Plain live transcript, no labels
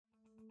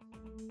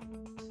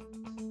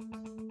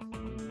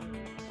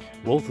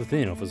Wealth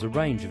Within offers a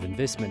range of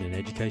investment and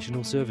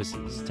educational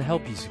services to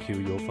help you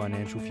secure your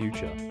financial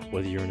future.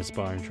 Whether you're an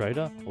aspiring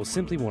trader or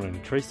simply want to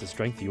increase the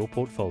strength of your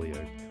portfolio,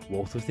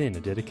 Wealth Within are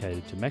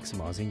dedicated to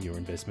maximising your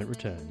investment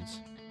returns.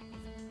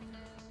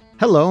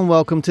 Hello and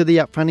welcome to The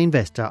Upfront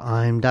Investor.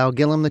 I'm Dale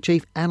Gillham, the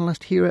Chief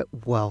Analyst here at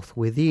Wealth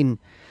Within.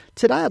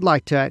 Today I'd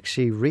like to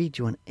actually read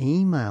you an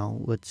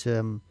email which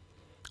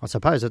I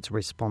suppose it's a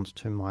response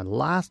to my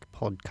last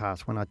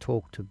podcast when I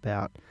talked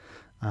about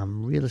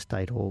real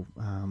estate or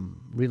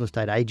real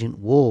estate agent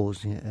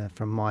wars,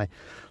 from my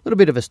little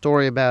bit of a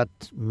story about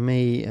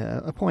me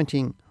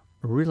appointing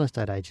real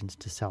estate agents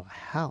to sell a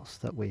house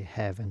that we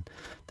have and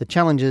the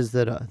challenges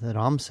that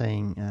I'm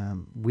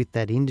seeing with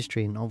that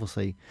industry and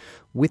obviously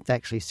with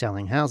actually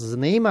selling houses.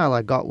 And the email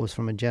I got was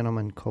from a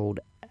gentleman called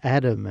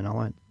Adam, and I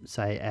won't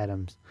say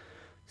Adam's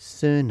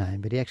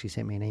surname, but he actually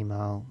sent me an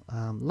email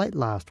late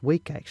last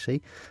week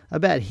actually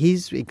about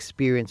his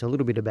experience, a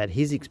little bit about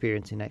his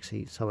experience in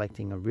actually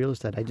selecting a real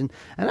estate agent,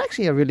 and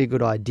actually a really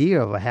good idea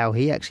of how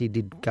he actually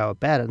did go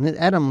about it. And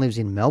Adam lives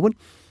in Melbourne,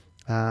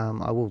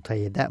 I will tell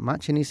you that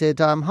much. And he said,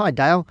 "Hi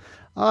Dale,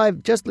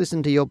 I've just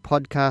listened to your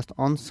podcast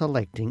on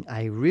selecting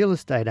a real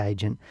estate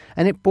agent,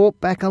 and it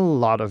brought back a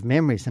lot of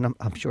memories." And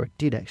I'm sure it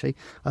did, actually.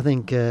 I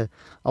think a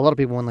lot of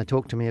people, when they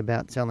talk to me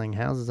about selling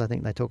houses, I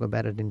think they talk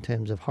about it in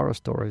terms of horror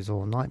stories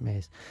or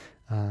nightmares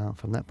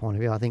from that point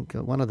of view. I think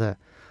one of the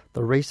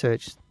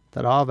research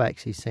that I've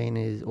actually seen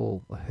is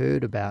or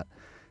heard about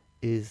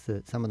is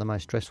that some of the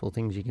most stressful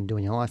things you can do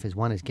in your life is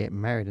one is get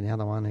married and the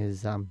other one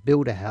is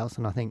build a house.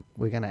 And I think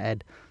we're going to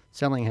add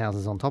selling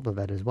houses on top of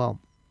that as well.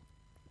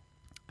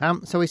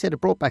 So he said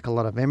it brought back a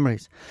lot of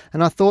memories,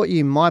 and I thought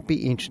you might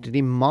be interested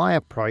in my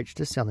approach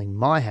to selling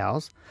my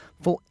house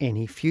for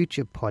any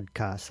future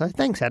podcast. So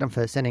thanks, Adam,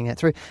 for sending that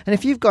through. And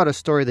if you've got a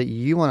story that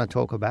you want to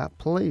talk about,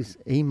 please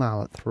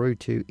email it through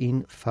to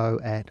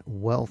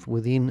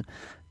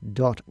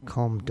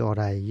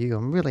info@wealthwithin.com.au.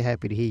 I'm really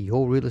happy to hear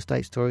your real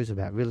estate stories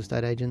about real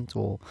estate agents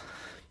or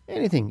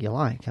anything you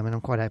like. I mean,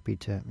 I'm quite happy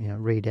to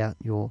read out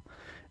your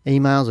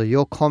emails or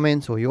your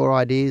comments or your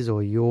ideas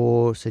or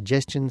your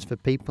suggestions for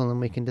people, and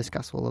we can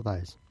discuss all of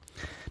those.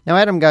 Now,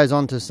 Adam goes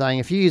on to saying,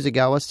 a few years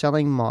ago I was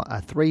selling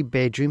a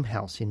 3-bedroom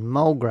house in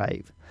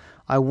Mulgrave.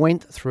 I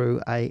went through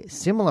a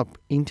similar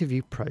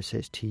interview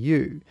process to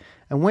you,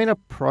 and when I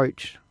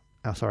approached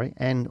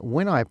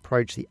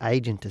the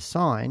agent to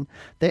sign,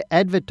 their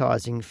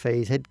advertising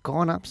fees had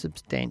gone up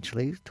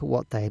substantially to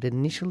what they had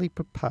initially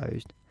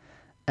proposed,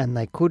 and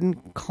they couldn't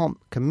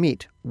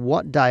commit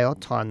what day or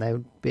time they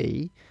would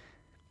be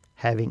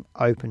having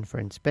open for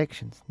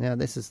inspections. Now,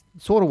 this is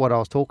sort of what I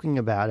was talking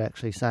about,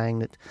 actually saying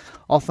that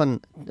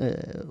often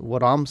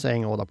what I'm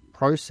seeing, or the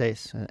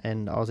process,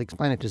 and I was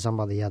explaining it to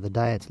somebody the other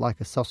day, it's like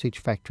a sausage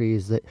factory,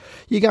 is that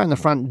you go in the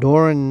front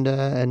door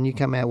and you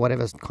come out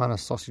whatever kind of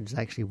sausage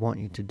they actually want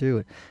you to do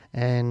it.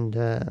 And,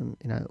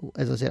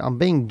 as I said, I'm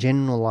being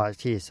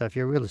generalised here, so if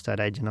you're a real estate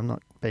agent, I'm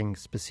not being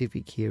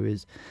specific here,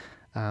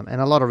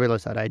 and a lot of real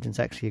estate agents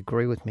actually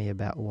agree with me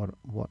about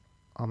what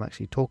I'm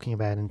actually talking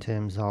about in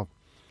terms of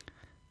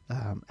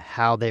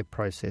how their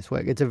process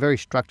works. It's a very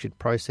structured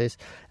process,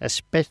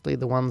 especially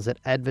the ones that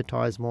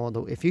advertise more.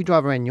 If you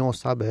drive around your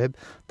suburb,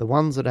 the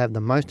ones that have the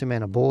most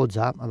amount of boards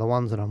up are the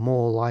ones that are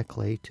more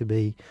likely to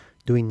be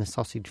doing the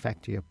sausage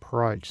factory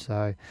approach.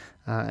 So,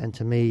 and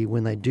to me,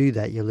 when they do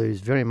that, you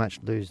very much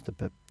lose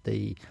the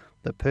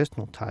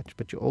personal touch,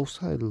 but you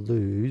also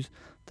lose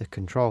the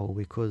control,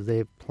 because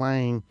they're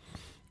playing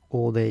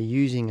or they're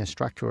using a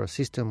structure or a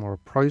system or a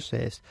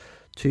process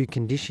to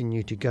condition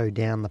you to go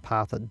down the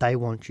path that they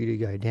want you to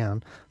go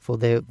down for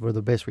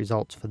the best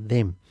results for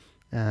them.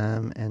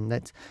 And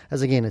that's,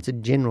 as again, it's a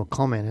general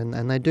comment,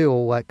 and they do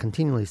all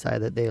continually say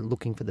that they're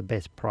looking for the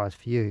best price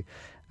for you.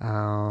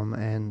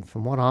 And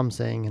from what I'm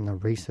seeing in the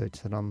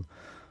research that I'm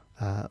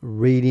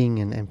reading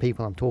and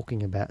people I'm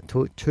talking about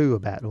to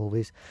about all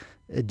this,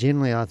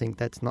 generally I think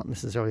that's not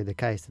necessarily the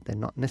case, that they're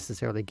not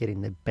necessarily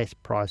getting the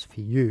best price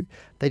for you.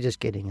 They're just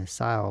getting a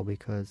sale,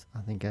 because I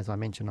think, as I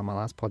mentioned on my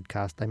last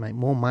podcast, they make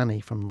more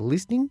money from the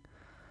listing,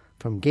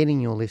 from getting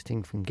your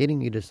listing, from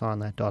getting you to sign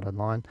that dotted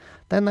line,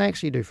 than they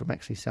actually do from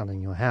actually selling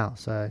your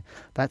house. So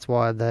that's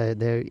why they're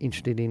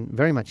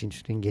very much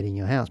interested in getting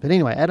your house. But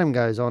anyway, Adam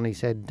goes on, he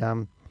said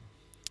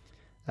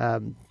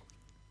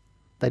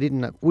they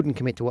wouldn't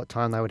commit to what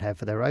time they would have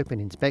for their open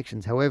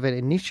inspections. However,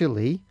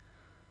 initially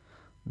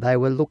they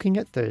were looking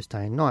at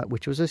Thursday night,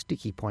 which was a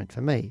sticky point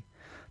for me.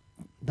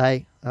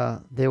 They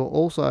were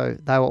also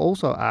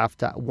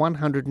after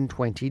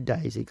 120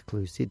 days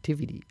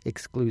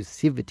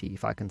exclusivity,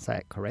 if I can say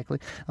it correctly.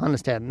 I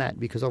understand that,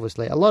 because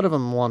obviously a lot of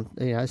them want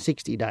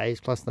 60 days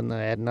plus, then they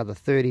add another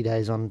 30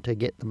 days on to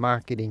get the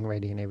marketing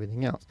ready and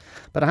everything else.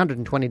 But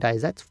 120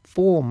 days, that's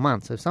 4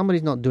 months. So if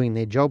somebody's not doing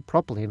their job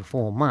properly in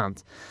 4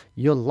 months,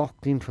 you're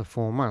locked in for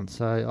 4 months.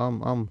 So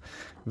I'm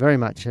very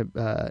much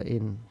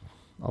in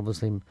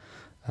obviously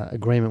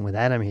agreement with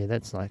Adam here.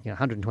 That's like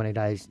 120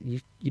 days.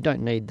 You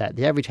don't need that.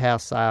 The average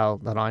house sale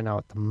that I know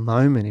at the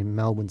moment in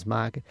Melbourne's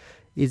market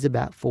is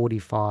about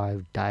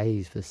 45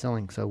 days for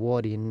selling. So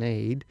why do you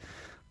need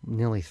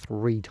nearly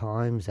 3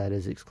 times that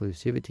as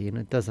exclusivity, and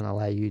it doesn't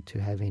allow you to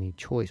have any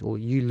choice, or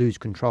you lose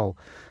control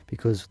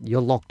because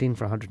you're locked in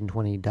for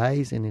 120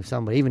 days, and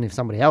even if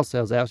somebody else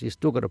sells the house, you've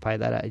still got to pay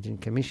that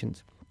agent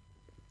commissions.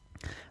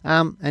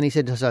 And he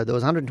said, so there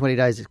was 120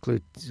 days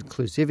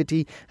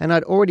exclusivity, and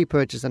I'd already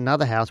purchased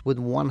another house with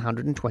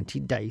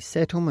 120-day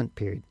settlement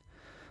period.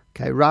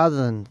 Okay, rather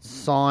than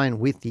sign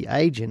with the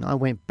agent, I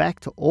went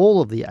back to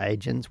all of the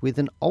agents with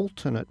an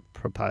alternate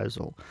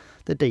proposal.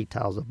 The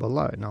details are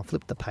below. And I'll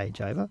flip the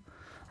page over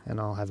and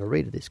I'll have a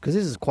read of this, because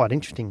this is quite an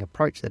interesting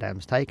approach that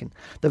Adam's taken.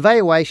 The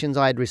valuations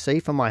I had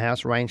received for my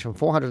house ranged from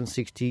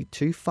 $460,000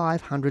 to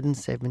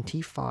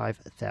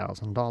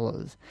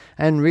 $575,000.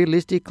 And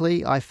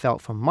realistically, I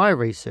felt from my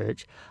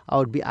research I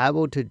would be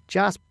able to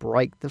just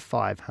break the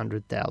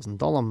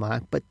 $500,000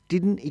 mark, but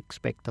didn't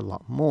expect a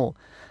lot more.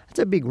 It's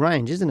a big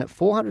range, isn't it?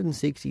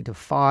 $460,000 to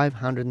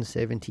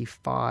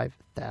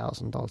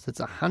 $575,000. That's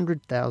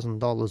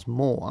 $100,000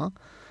 more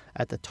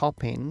at the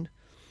top end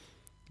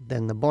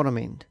than the bottom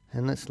end,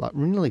 and that's like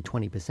nearly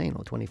 20%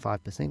 or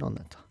 25% on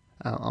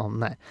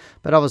that.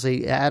 But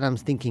obviously,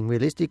 Adam's thinking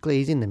realistically,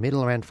 he's in the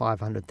middle, around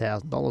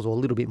 $500,000, or a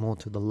little bit more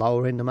to the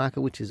lower end of the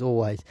market, which is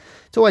always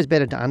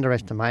better to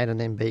underestimate and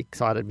then be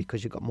excited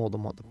because you've got more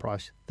than what the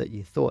price that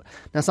you thought.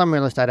 Now, some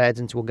real estate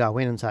agents will go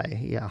in and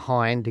say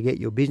high end to get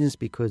your business,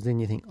 because then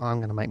you think, I'm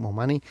going to make more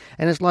money,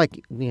 and it's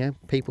like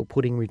people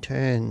putting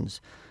returns.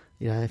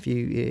 If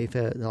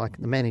like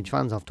the managed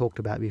funds I've talked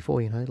about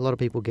before, a lot of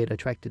people get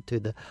attracted to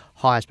the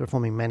highest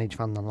performing managed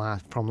fund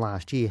from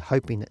last year,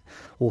 hoping that,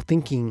 or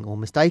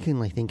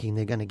mistakenly thinking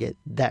they're going to get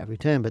that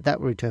return, but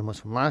that return was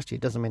from last year.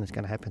 It doesn't mean it's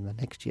going to happen the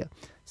next year.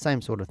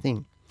 Same sort of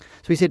thing.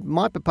 So he said,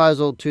 my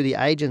proposal to the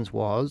agents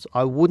was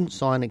I wouldn't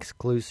sign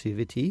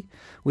exclusivity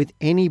with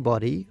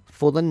anybody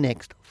for the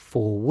next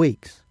 4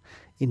 weeks.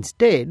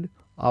 Instead,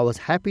 I was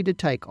happy to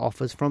take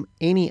offers from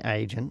any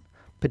agent,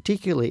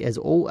 particularly as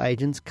all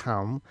agents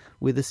come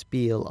with a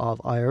spiel of,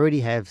 I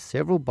already have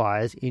several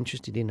buyers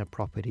interested in a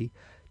property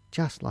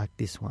just like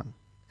this one.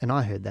 And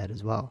I heard that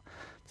as well.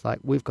 It's like,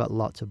 we've got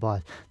lots of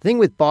buyers. The thing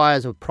with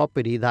buyers of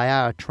property, they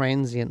are a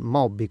transient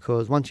mob,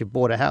 because once you've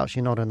bought a house,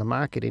 you're not in the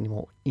market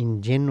anymore,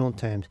 in general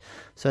terms.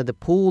 So the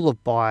pool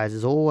of buyers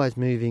is always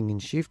moving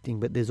and shifting,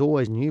 but there's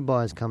always new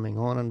buyers coming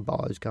on and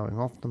buyers going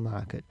off the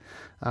market.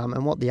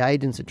 And what the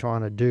agents are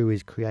trying to do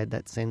is create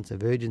that sense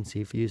of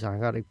urgency for you,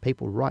 saying, I've got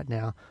people right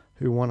now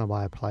who want to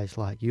buy a place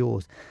like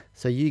yours.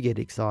 So you get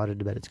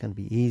excited about it's going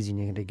to be easy and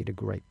you're going to get a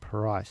great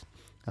price.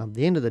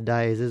 The end of the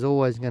day is there's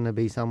always going to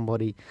be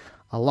somebody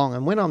along.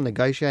 And when I'm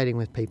negotiating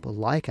with people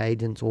like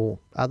agents or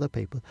other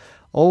people,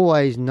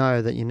 always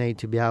know that you need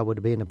to be able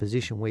to be in a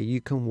position where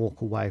you can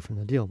walk away from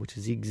the deal, which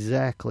is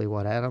exactly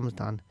what Adam's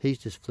done. He's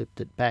just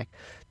flipped it back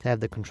to have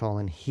the control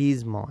in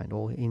his mind,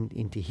 or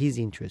into his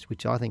interest,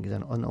 which I think is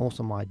an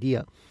awesome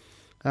idea.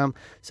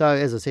 So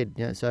as I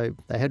said, so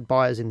they had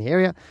buyers in the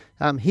area.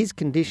 His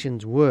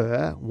conditions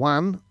were,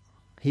 1,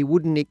 he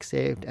wouldn't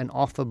accept an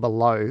offer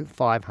below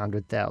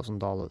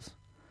 $500,000.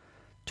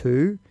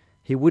 2,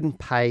 he wouldn't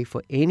pay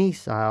for any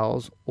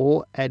sales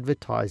or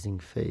advertising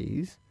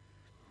fees.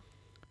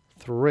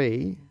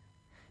 3,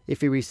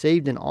 if he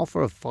received an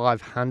offer of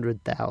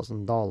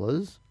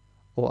 $500,000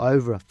 or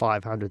over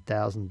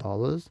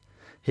 $500,000,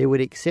 he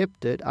would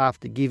accept it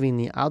after giving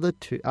the other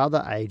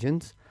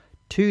agents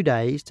 2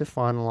 days to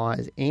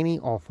finalise any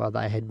offer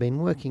they had been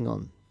working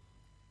on.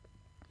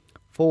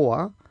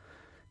 4,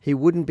 he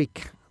wouldn't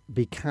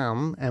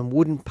become and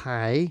wouldn't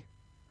pay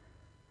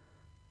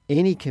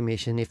any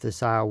commission if the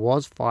sale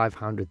was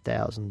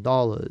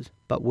 $500,000,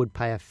 but would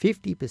pay a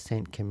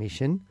 50%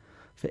 commission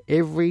for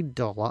every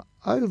dollar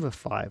over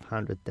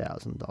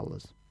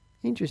 $500,000.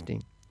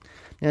 Interesting.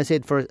 Now, I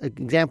said, for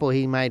example,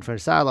 he made for a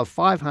sale of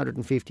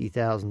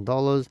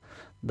 $550,000,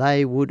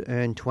 they would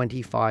earn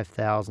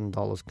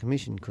 $25,000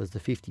 commission, because the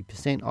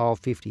 50%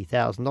 of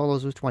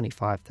 $50,000 was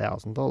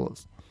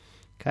 $25,000.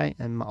 Okay,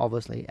 and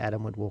obviously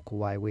Adam would walk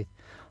away with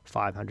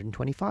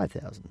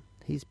 $525,000.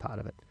 He's part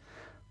of it.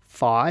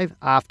 5,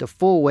 after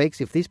 4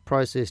 weeks, if this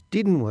process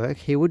didn't work,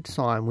 he would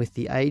sign with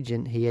the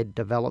agent he had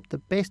developed the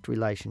best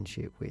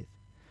relationship with.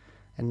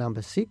 And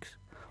number 6,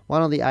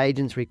 one of the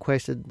agents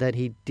requested that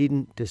he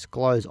didn't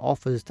disclose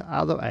offers to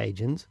other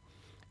agents,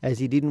 as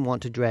he didn't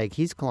want to drag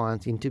his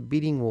clients into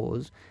bidding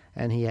wars,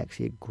 and he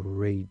actually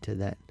agreed to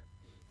that.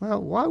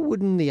 Well, why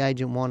wouldn't the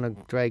agent want to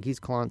drag his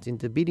clients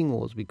into bidding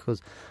wars?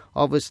 Because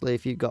obviously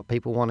if you've got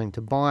people wanting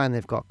to buy and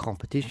they've got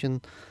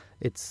competition,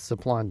 it's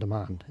supply and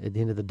demand. At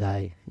the end of the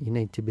day, you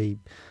need to be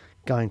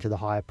going to the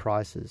higher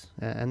prices.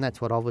 And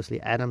that's what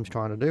obviously Adam's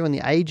trying to do. And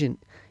the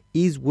agent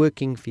is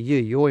working for you.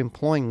 You're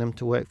employing them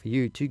to work for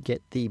you to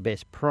get the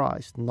best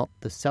price, not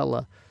the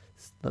seller,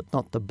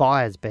 not the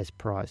buyer's best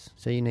price.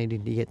 So you need to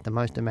get the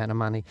most amount of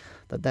money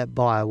that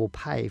buyer will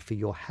pay for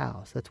your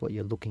house. That's what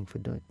you're looking for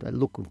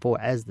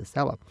as the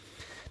seller.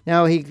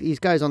 Now he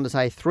goes on to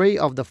say 3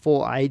 of the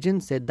 4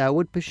 agents said they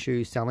would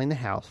pursue selling the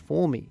house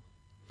for me.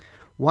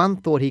 1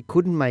 thought he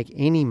couldn't make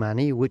any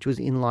money, which was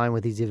in line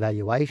with his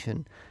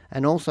evaluation,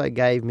 and also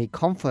gave me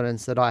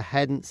confidence that I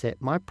hadn't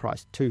set my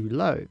price too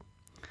low.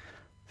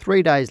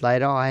 3 days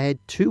later, I had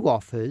 2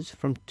 offers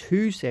from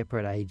 2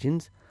 separate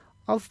agents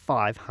of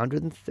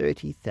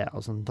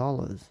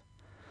 $530,000.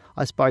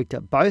 I spoke to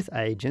both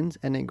agents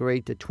and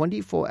agreed to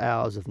 24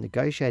 hours of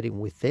negotiating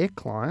with their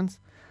clients,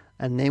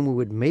 and then we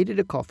would meet at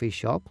a coffee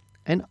shop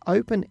and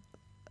open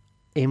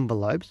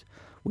envelopes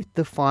with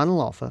the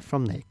final offer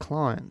from their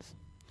clients.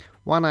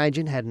 One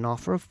agent had an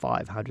offer of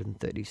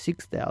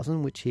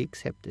 $536,000, which he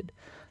accepted.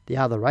 The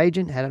other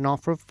agent had an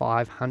offer of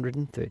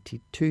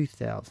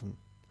 $532,000.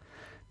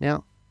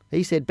 Now,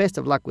 he said, best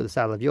of luck with the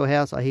sale of your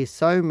house. I hear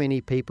so many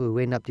people who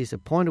end up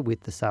disappointed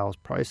with the sales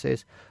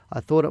process. I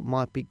thought it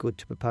might be good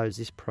to propose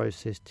this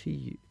process to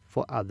you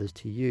for others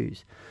to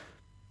use.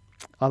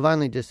 I've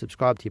only just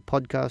subscribed to your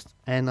podcast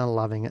and I'm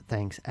loving it.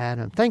 Thanks,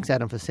 Adam. Thanks,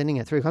 Adam, for sending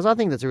it through, because I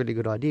think that's a really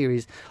good idea.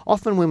 Is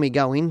often when we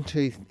go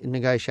into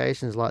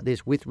negotiations like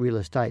this with real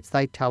estates,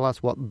 they tell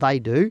us what they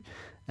do,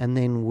 and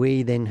then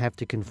we then have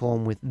to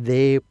conform with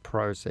their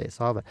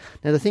process of it.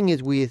 Now, the thing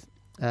is with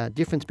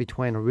difference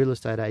between a real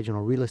estate agent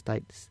or real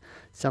estate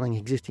selling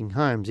existing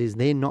homes is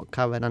they're not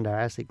covered under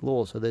ASIC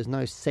law, so there's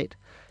no set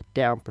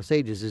down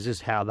procedures. It's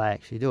just how they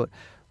actually do it.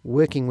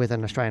 Working with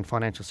an Australian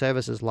Financial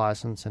Services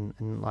licence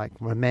and like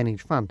a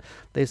managed fund,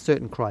 there's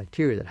certain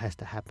criteria that has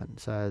to happen.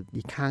 So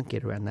you can't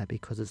get around that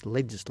because it's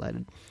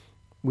legislated.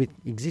 With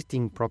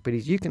existing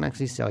properties, you can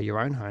actually sell your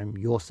own home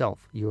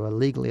yourself. You are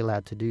legally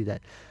allowed to do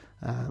that.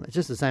 It's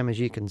just the same as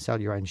you can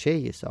sell your own share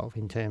yourself,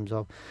 in terms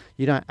of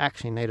you don't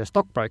actually need a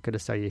stockbroker to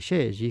sell your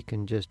shares. You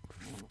can just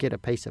get a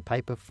piece of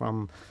paper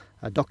from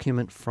a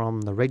document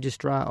from the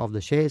registrar of the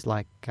shares,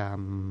 like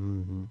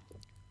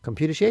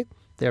Computershare.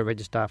 They're a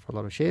registrar for a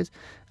lot of shares.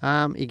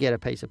 You get a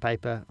piece of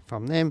paper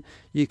from them.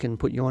 You can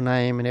put your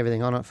name and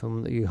everything on it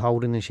from that you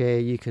hold in the share.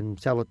 You can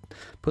sell it,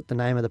 put the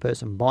name of the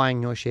person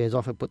buying your shares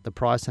off it, put the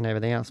price and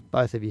everything else.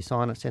 Both of you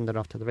sign it, send it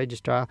off to the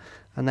registrar,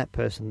 and that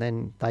person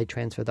then they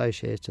transfer those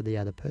shares to the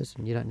other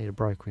person. You don't need a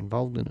broker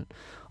involved in it.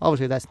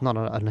 Obviously, that's not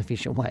an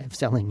efficient way of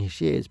selling your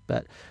shares,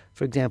 but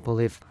for example,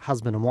 if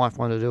husband and wife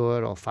want to do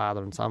it, or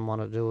father and son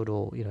want to do it,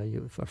 or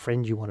if a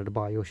friend you wanted to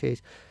buy your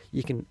shares,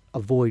 you can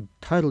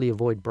totally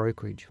avoid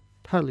brokerage.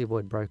 Totally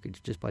avoid brokerage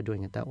just by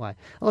doing it that way.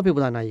 A lot of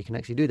people don't know you can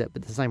actually do that,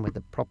 but the same with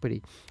the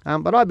property.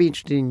 But I'd be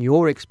interested in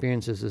your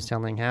experiences of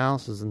selling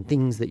houses and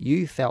things that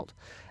you felt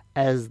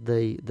as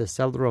the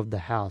seller of the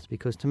house,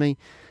 because to me,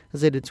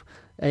 as I said,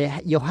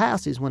 your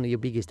house is one of your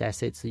biggest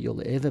assets that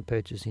you'll ever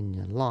purchase in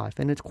your life,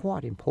 and it's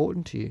quite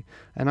important to you.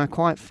 And I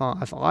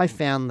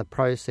found the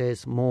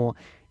process more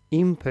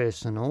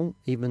impersonal,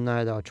 even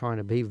though they were trying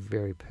to be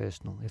very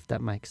personal, if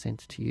that makes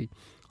sense to you.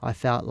 I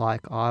felt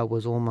like I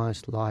was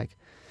almost like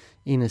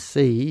in a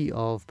sea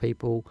of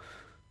people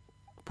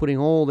putting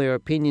all their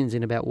opinions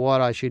in about what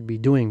I should be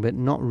doing, but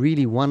not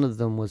really one of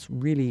them was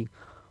really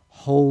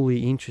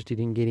wholly interested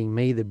in getting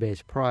me the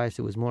best price.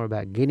 It was more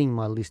about getting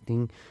my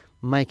listing,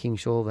 making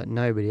sure that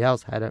nobody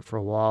else had it for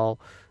a while,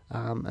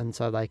 and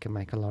so they can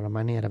make a lot of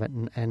money out of it.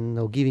 And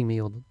they're giving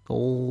me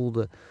all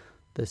the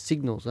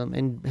signals.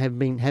 And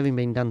having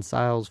been done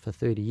sales for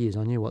 30 years,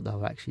 I knew what they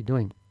were actually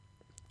doing.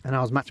 And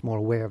I was much more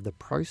aware of the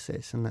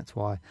process, and that's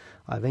why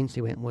I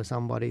eventually went with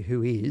somebody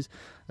who is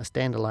a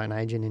standalone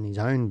agent in his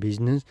own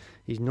business.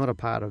 He's not a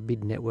part of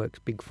big networks,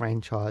 big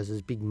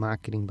franchises, big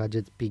marketing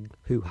budgets, big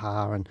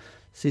hoo-ha and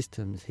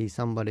systems. He's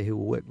somebody who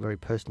will work very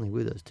personally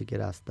with us to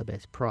get us the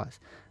best price.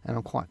 And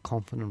I'm quite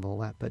confident of all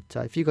that. But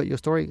if you've got your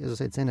story, as I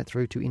said, send it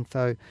through to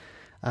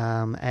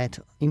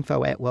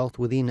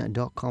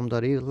info@wealthwithin.com.au.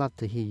 I'd love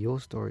to hear your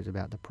stories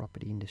about the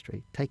property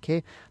industry. Take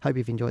care. Hope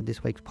you've enjoyed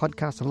this week's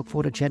podcast. I look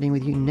forward to chatting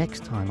with you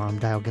next time. I'm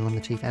Dale Gillam,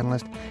 the Chief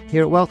Analyst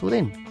here at Wealth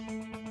Within.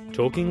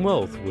 Talking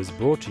Wealth was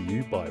brought to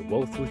you by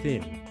Wealth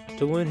Within.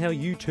 To learn how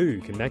you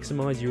too can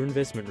maximise your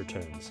investment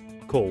returns,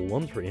 call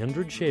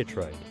 1300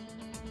 ShareTrade.